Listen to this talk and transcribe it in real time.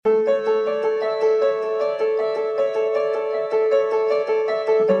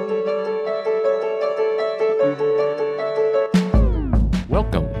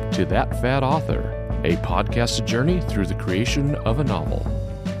to That Fat Author, a podcast journey through the creation of a novel.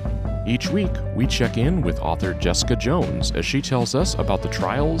 Each week, we check in with author Jessica Joens as she tells us about the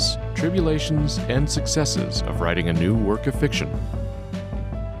trials, tribulations, and successes of writing a new work of fiction.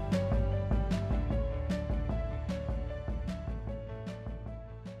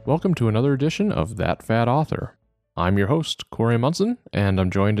 Welcome to another edition of That Fat Author. I'm your host, Corey Munson, and I'm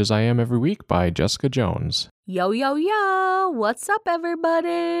joined as I am every week by Jessica Joens. Yo, yo, yo! What's up,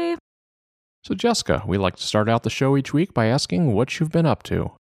 everybody? So, Jessica, we like to start out the show each week by asking what you've been up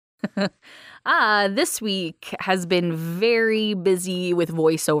to. This week has been very busy with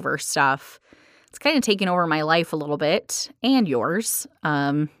voiceover stuff. It's kind of taken over my life a little bit, and yours.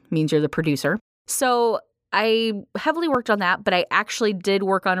 Means you're the producer. So I heavily worked on that, but I actually did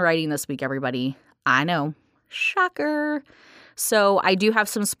work on writing this week, everybody. I know. Shocker. So I do have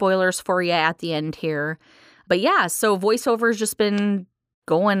some spoilers for you at the end here. But yeah, so voiceover's just been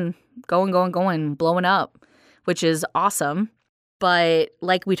going, blowing up, which is awesome. But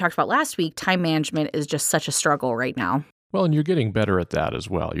like we talked about last week, time management is just such a struggle right now. Well, and you're getting better at that as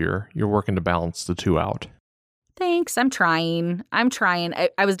well. You're working to balance the two out. Thanks. I'm trying.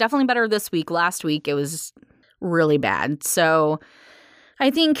 I was definitely better this week. Last week, it was really bad. So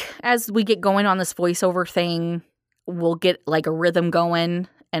I think as we get going on this voiceover thing, we'll get like a rhythm going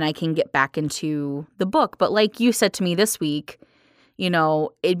and I can get back into the book. But like you said to me this week,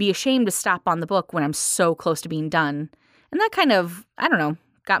 it'd be a shame to stop on the book when I'm so close to being done. And that kind of,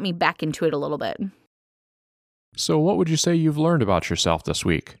 got me back into it a little bit. So what would you say you've learned about yourself this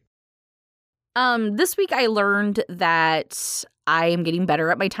week? This week I learned that I am getting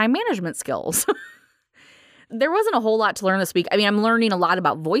better at my time management skills. There wasn't a whole lot to learn this week. I mean, I'm learning a lot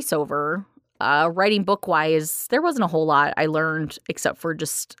about voiceover. Writing book-wise, there wasn't a whole lot I learned except for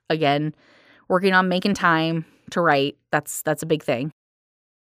just, again, working on making time to write. That's a big thing.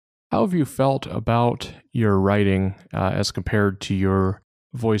 How have you felt about your writing as compared to your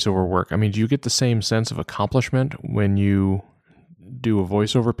voiceover work? I mean, do you get the same sense of accomplishment when you do a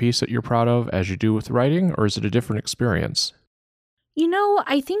voiceover piece that you're proud of as you do with writing, or is it a different experience?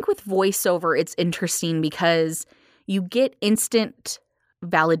 I think with voiceover, it's interesting because you get instant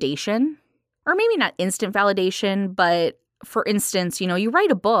validation, or maybe not instant validation, but for instance, you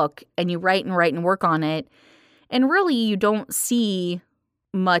write a book and you write and work on it, and really you don't see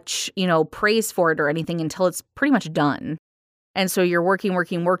much, praise for it or anything until it's pretty much done. And so you're working,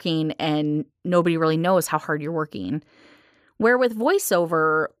 and nobody really knows how hard you're working. Where with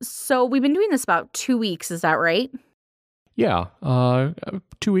voiceover, so we've been doing this about 2 weeks, is that right? Yeah,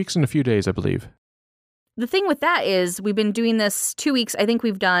 2 weeks and a few days, I believe. The thing with that is we've been doing this 2 weeks. I think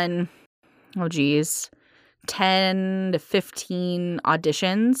we've done, 10 to 15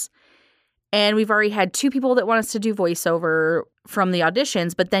 auditions. And we've already had 2 people that want us to do voiceover from the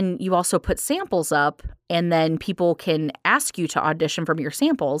auditions, but then you also put samples up, and then people can ask you to audition from your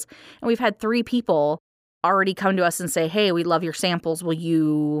samples. And we've had 3 people already come to us and say, hey, we love your samples. Will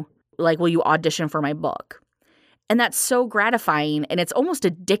you audition for my book? And that's so gratifying, and it's almost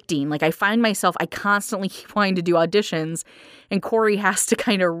addicting. Like, I find myself, I constantly keep wanting to do auditions, and Corey has to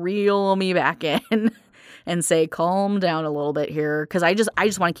kind of reel me back in and say, calm down a little bit here, because I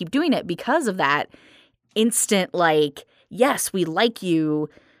just want to keep doing it because of that instant, like, yes, we like you,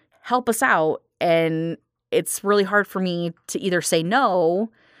 help us out. And it's really hard for me to either say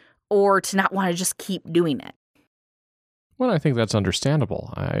no or to not want to just keep doing it. Well, I think that's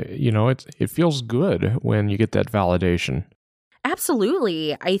understandable. It feels good when you get that validation.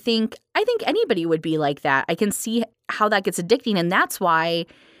 Absolutely. I think anybody would be like that. I can see how that gets addicting, and that's why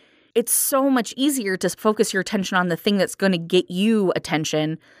it's so much easier to focus your attention on the thing that's going to get you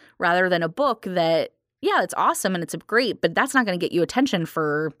attention rather than a book that, yeah, it's awesome and it's great, but that's not going to get you attention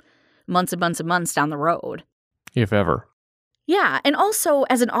for months and months and months down the road. If ever. Yeah. And also,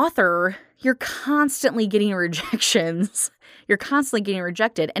 as an author, you're constantly getting rejections. You're constantly getting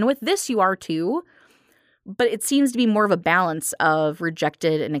rejected. And with this, you are too. But it seems to be more of a balance of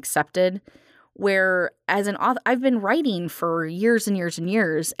rejected and accepted, where as an author, I've been writing for years and years and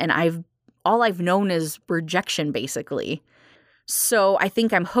years, and all I've known is rejection, basically. So I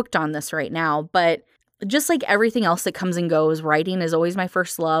think I'm hooked on this right now. But just like everything else that comes and goes, writing is always my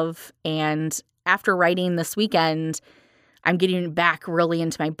first love. And after writing this weekend, I'm getting back really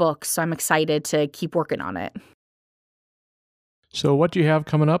into my book, so I'm excited to keep working on it. So what do you have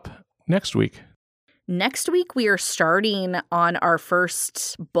coming up next week? Next week, we are starting on our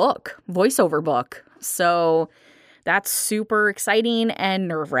first book, voiceover book. So that's super exciting and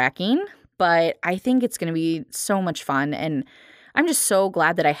nerve-wracking, but I think it's going to be so much fun. And I'm just so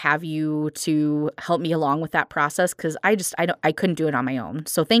glad that I have you to help me along with that process because I couldn't do it on my own.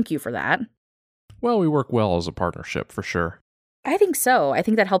 So thank you for that. Well, we work well as a partnership for sure. I think so. I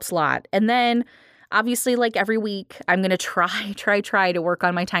think that helps a lot. And then obviously, like every week, I'm going to try to work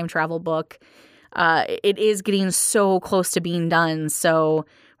on my time travel book. It is getting so close to being done. So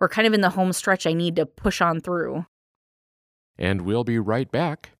we're kind of in the home stretch I need to push on through. And we'll be right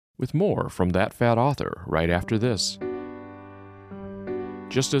back with more from That Fat Author right after this.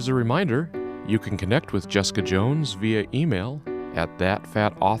 Just as a reminder, you can connect with Jessica Joens via email at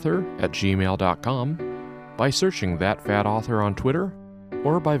thatfatauthor@gmail.com, by searching That Fat Author on Twitter,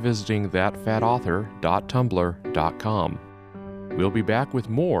 or by visiting thatfatauthor.tumblr.com. We'll be back with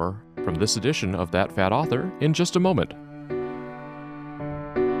more from this edition of That Fat Author in just a moment.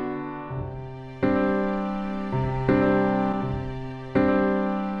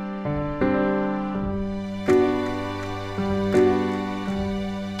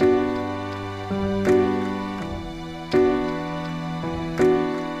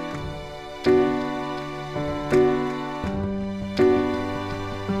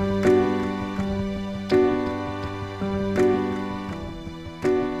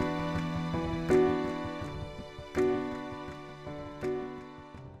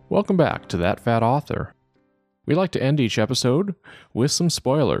 Welcome back to That Fat Author. We like to end each episode with some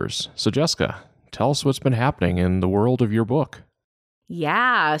spoilers. So Jessica, tell us what's been happening in the world of your book.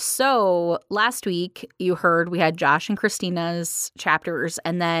 Yeah, so last week you heard we had Josh and Christina's chapters,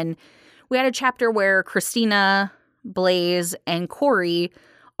 and then we had a chapter where Christina, Blaze, and Corey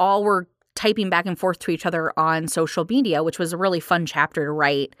all were typing back and forth to each other on social media, which was a really fun chapter to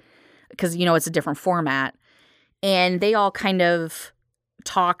write because, it's a different format. And they all kind of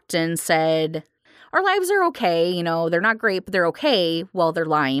talked and said, our lives are okay. They're not great, but they're okay. Well, they're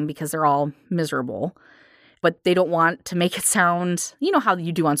lying because they're all miserable. But they don't want to make it sound, how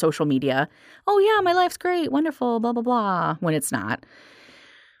you do on social media. Oh, yeah, my life's great, wonderful, blah, blah, blah, when it's not.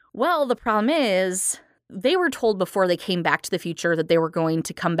 Well, the problem is they were told before they came back to the future that they were going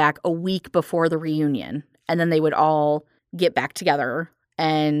to come back a week before the reunion. And then they would all get back together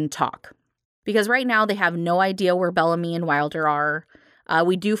and talk. Because right now they have no idea where Bellamy and Wilder are.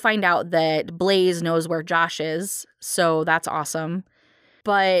 We do find out that Blaze knows where Josh is, so that's awesome.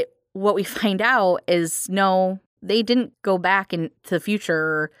 But what we find out is, no, they didn't go back into the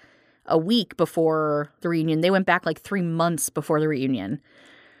future a week before the reunion. They went back like 3 months before the reunion.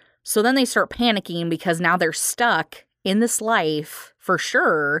 So then they start panicking because now they're stuck in this life, for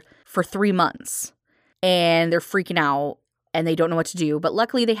sure, for 3 months. And they're freaking out, and they don't know what to do. But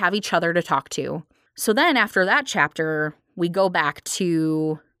luckily, they have each other to talk to. So then after that chapter, we go back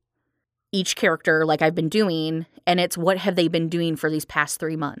to each character like I've been doing, and it's what have they been doing for these past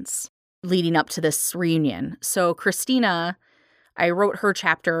 3 months leading up to this reunion. So Christina, I wrote her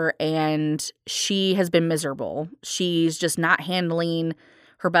chapter, and she has been miserable. She's just not handling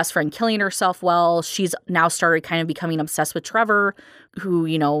her best friend killing herself well. She's now started kind of becoming obsessed with Trevor, who,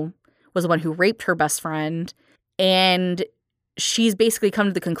 was the one who raped her best friend. And she's basically come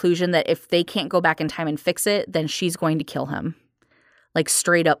to the conclusion that if they can't go back in time and fix it, then she's going to kill him. Like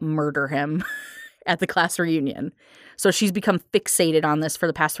straight up murder him at the class reunion. So she's become fixated on this for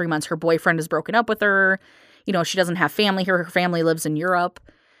the past 3 months. Her boyfriend has broken up with her. She doesn't have family here. Her family lives in Europe.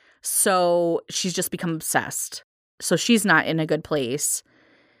 So she's just become obsessed. So she's not in a good place.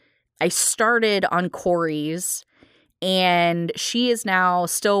 I started on Corey's, and she is now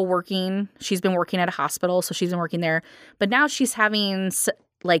still working. She's been working at a hospital, so she's been working there. But now she's having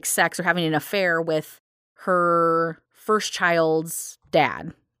sex or having an affair with her first child's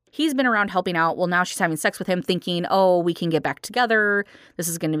dad. He's been around helping out. Well, now she's having sex with him thinking, oh, we can get back together. This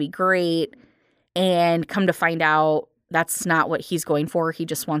is going to be great. And come to find out that's not what he's going for. He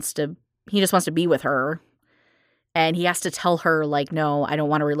just wants to be with her. And he has to tell her, no, I don't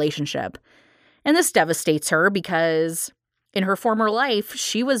want a relationship. And this devastates her because in her former life,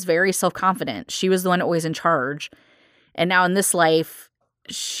 she was very self-confident. She was the one always in charge. And now in this life,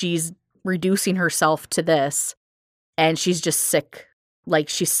 she's reducing herself to this. And she's just sick.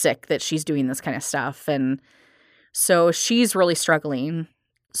 She's sick that she's doing this kind of stuff. And so she's really struggling.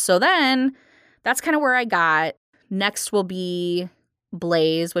 So then that's kind of where I got. Next will be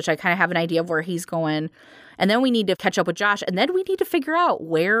Blaze, which I kind of have an idea of where he's going. And then we need to catch up with Josh. And then we need to figure out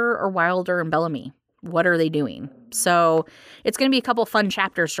where are Wilder and Bellamy. What are they doing? So it's going to be a couple fun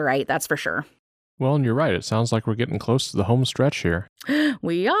chapters to write, that's for sure. Well, and you're right. It sounds like we're getting close to the home stretch here.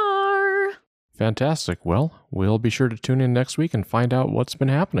 We are. Fantastic. Well, we'll be sure to tune in next week and find out what's been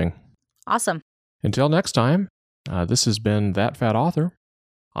happening. Awesome. Until next time, this has been That Fat Author.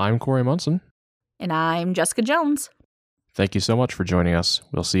 I'm Corey Munson. And I'm Jessica Joens. Thank you so much for joining us.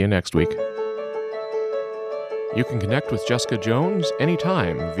 We'll see you next week. You can connect with Jessica Joens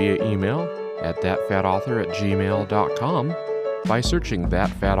anytime via email at thatfatauthor@gmail.com, by searching That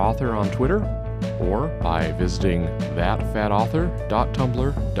Fat Author on Twitter, or by visiting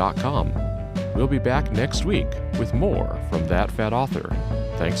thatfatauthor.tumblr.com. We'll be back next week with more from That Fat Author.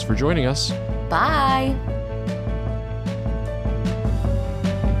 Thanks for joining us. Bye.